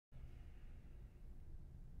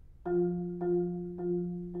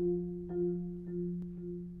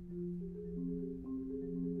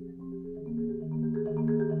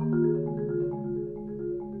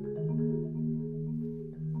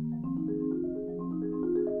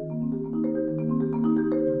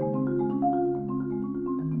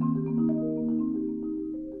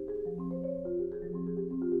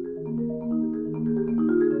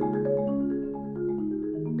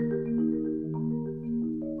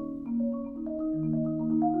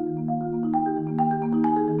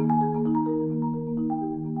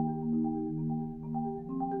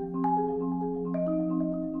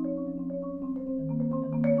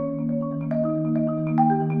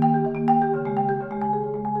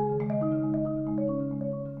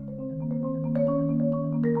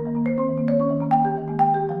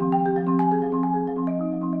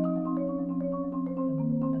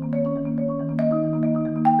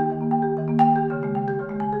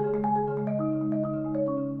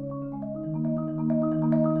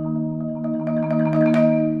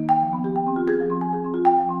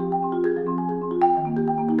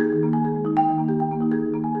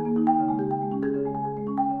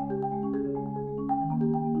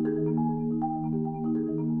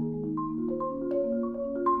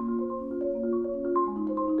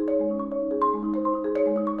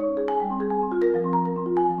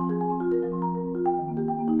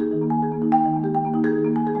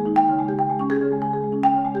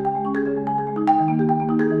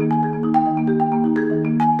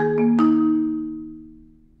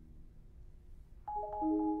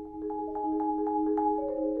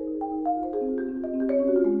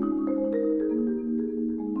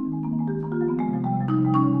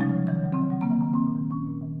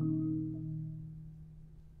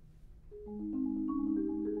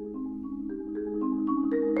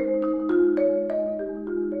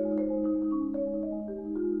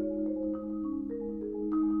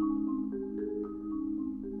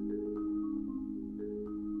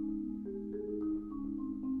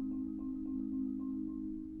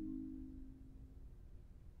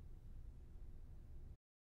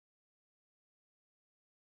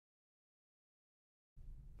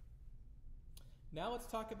Now let's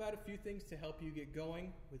talk about a few things to help you get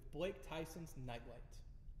going with Blake Tyson's Nightlight.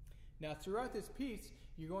 Now throughout this piece,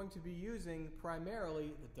 you're going to be using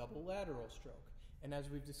primarily the double lateral stroke. And as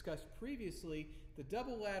we've discussed previously, the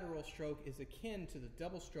double lateral stroke is akin to the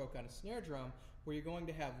double stroke on a snare drum, where you're going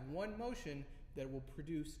to have one motion that will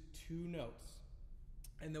produce two notes.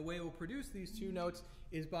 And the way it will produce these two notes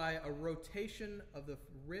is by a rotation of the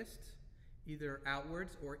wrist, either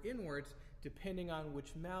outwards or inwards, depending on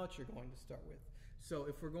which mallet you're going to start with. So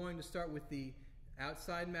if we're going to start with the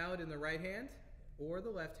outside mallet in the right hand or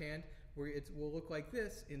the left hand, where it will look like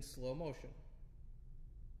this in slow motion.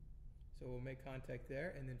 So we'll make contact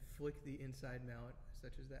there and then flick the inside mallet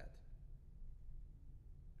such as that.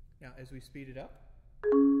 Now as we speed it up,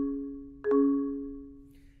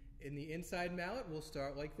 in the inside mallet we'll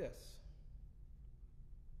start like this.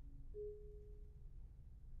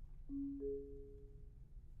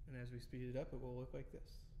 And as we speed it up, it will look like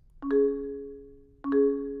this.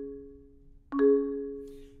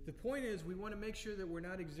 The point is, we want to make sure that we're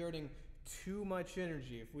not exerting too much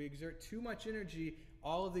energy. If we exert too much energy,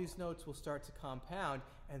 all of these notes will start to compound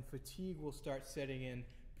and fatigue will start setting in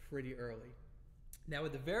pretty early. Now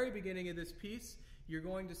at the very beginning of this piece, you're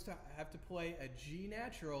going to have to play a G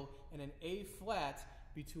natural and an A flat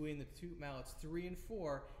between the two mallets 3 and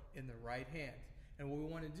 4 in the right hand. And what we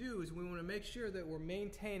want to do is we want to make sure that we're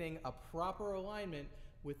maintaining a proper alignment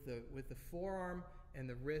with the forearm and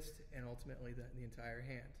the wrist and ultimately the entire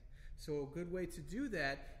hand. So a good way to do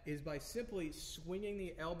that is by simply swinging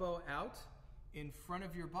the elbow out in front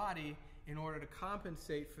of your body in order to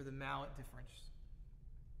compensate for the mallet difference.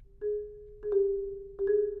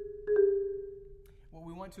 What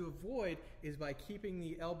we want to avoid is by keeping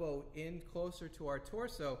the elbow in closer to our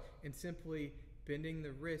torso and simply bending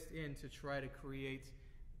the wrist in to try to create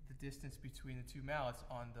the distance between the two mallets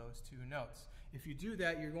on those two notes. If you do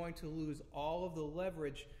that, you're going to lose all of the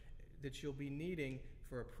leverage that you'll be needing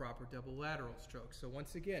for a proper double lateral stroke. So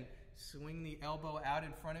once again, swing the elbow out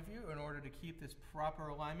in front of you in order to keep this proper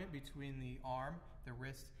alignment between the arm, the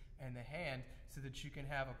wrist, and the hand so that you can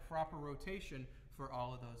have a proper rotation for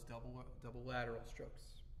all of those double lateral strokes.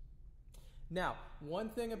 Now, one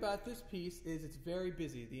thing about this piece is it's very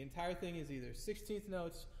busy. The entire thing is either 16th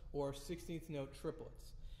notes or 16th note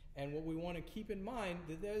triplets. And what we want to keep in mind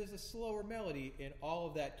that there's a slower melody in all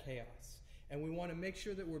of that chaos. And we want to make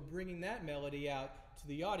sure that we're bringing that melody out to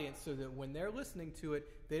the audience so that when they're listening to it,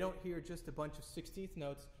 they don't hear just a bunch of 16th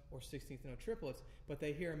notes or 16th note triplets, but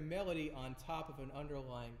they hear a melody on top of an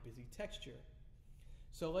underlying busy texture.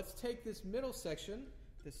 So let's take this middle section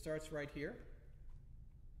that starts right here.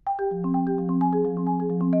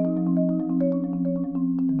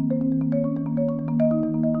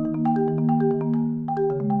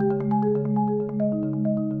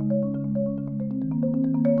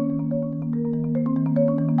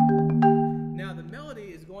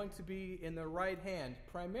 To be in the right hand,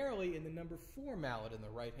 primarily in the number 4 mallet in the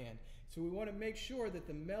right hand. So we want to make sure that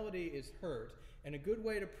the melody is heard. And a good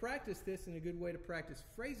way to practice this and a good way to practice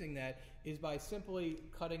phrasing that is by simply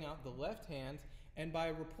cutting out the left hand and by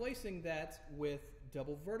replacing that with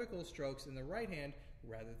double vertical strokes in the right hand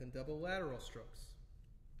rather than double lateral strokes.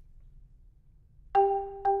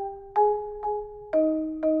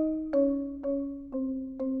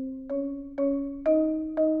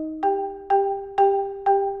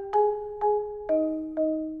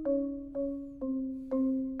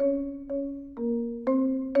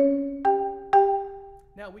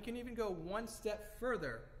 We can even go one step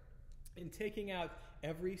further in taking out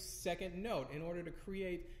every second note in order to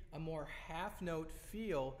create a more half-note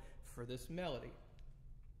feel for this melody.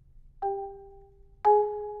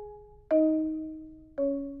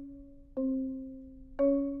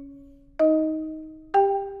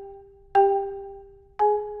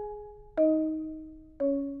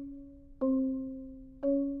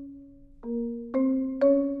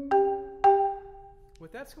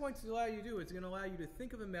 What that's going to allow you to do is going to allow you to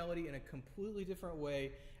think of a melody in a completely different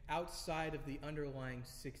way outside of the underlying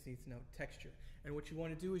 16th note texture. And what you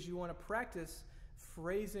want to do is you want to practice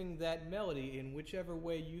phrasing that melody in whichever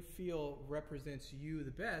way you feel represents you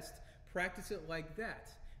the best. Practice it like that.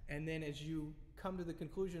 And then as you come to the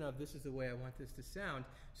conclusion of this is the way I want this to sound,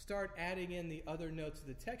 start adding in the other notes of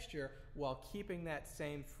the texture while keeping that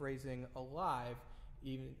same phrasing alive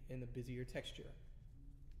even in the busier texture.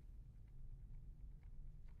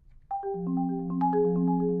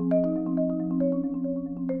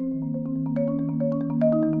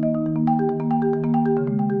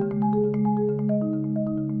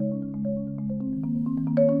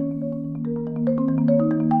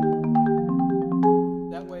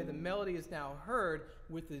 That way the melody is now heard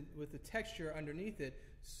with the texture underneath it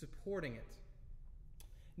supporting it.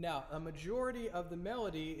 Now, a majority of the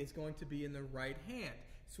melody is going to be in the right hand.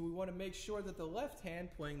 So we want to make sure that the left hand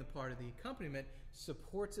playing the part of the accompaniment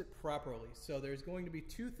supports it properly. So there's going to be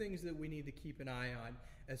two things that we need to keep an eye on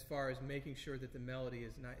as far as making sure that the melody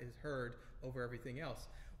is heard over everything else.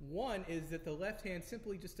 One is that the left hand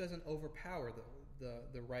simply just doesn't overpower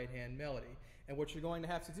the right hand melody. And what you're going to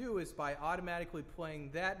have to do is by automatically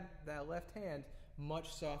playing that left hand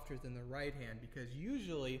much softer than the right hand, because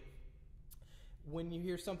usually when you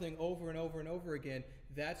hear something over and over and over again,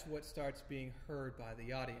 that's what starts being heard by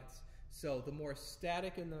the audience. So the more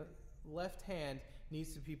static in the left hand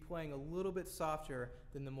needs to be playing a little bit softer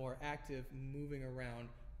than the more active, moving around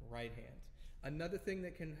right hand. Another thing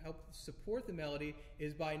that can help support the melody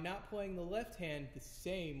is by not playing the left hand the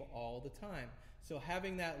same all the time. So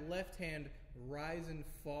having that left hand rise and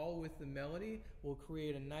fall with the melody will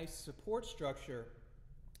create a nice support structure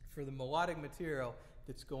for the melodic material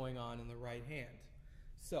that's going on in the right hand.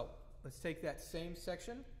 So let's take that same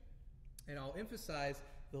section, and I'll emphasize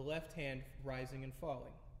the left hand rising and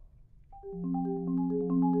falling.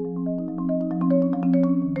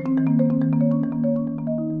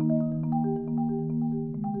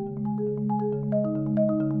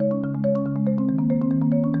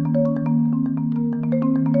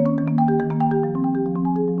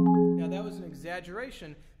 Now that was an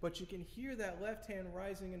exaggeration, but you can hear that left hand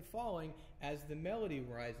rising and falling as the melody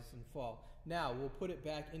rises and falls. Now we'll put it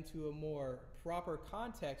back into a more proper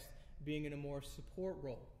context, being in a more support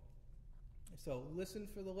role. So listen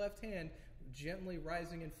for the left hand gently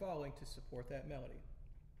rising and falling to support that melody.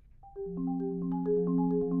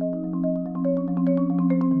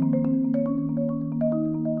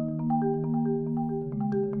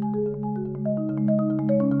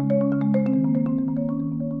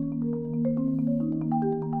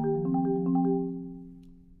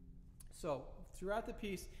 So throughout the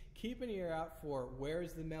piece, keep an ear out for where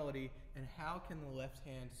is the melody and how can the left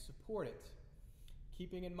hand support it.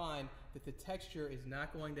 Keeping in mind that the texture is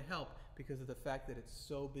not going to help because of the fact that it's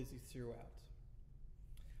so busy throughout.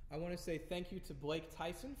 I want to say thank you to Blake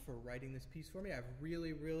Tyson for writing this piece for me. I've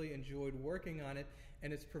really, really enjoyed working on it,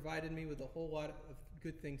 and it's provided me with a whole lot of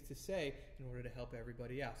good things to say in order to help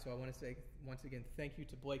everybody out. So I want to say once again thank you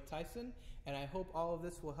to Blake Tyson, and I hope all of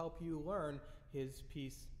this will help you learn his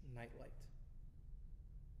piece, Nightlight.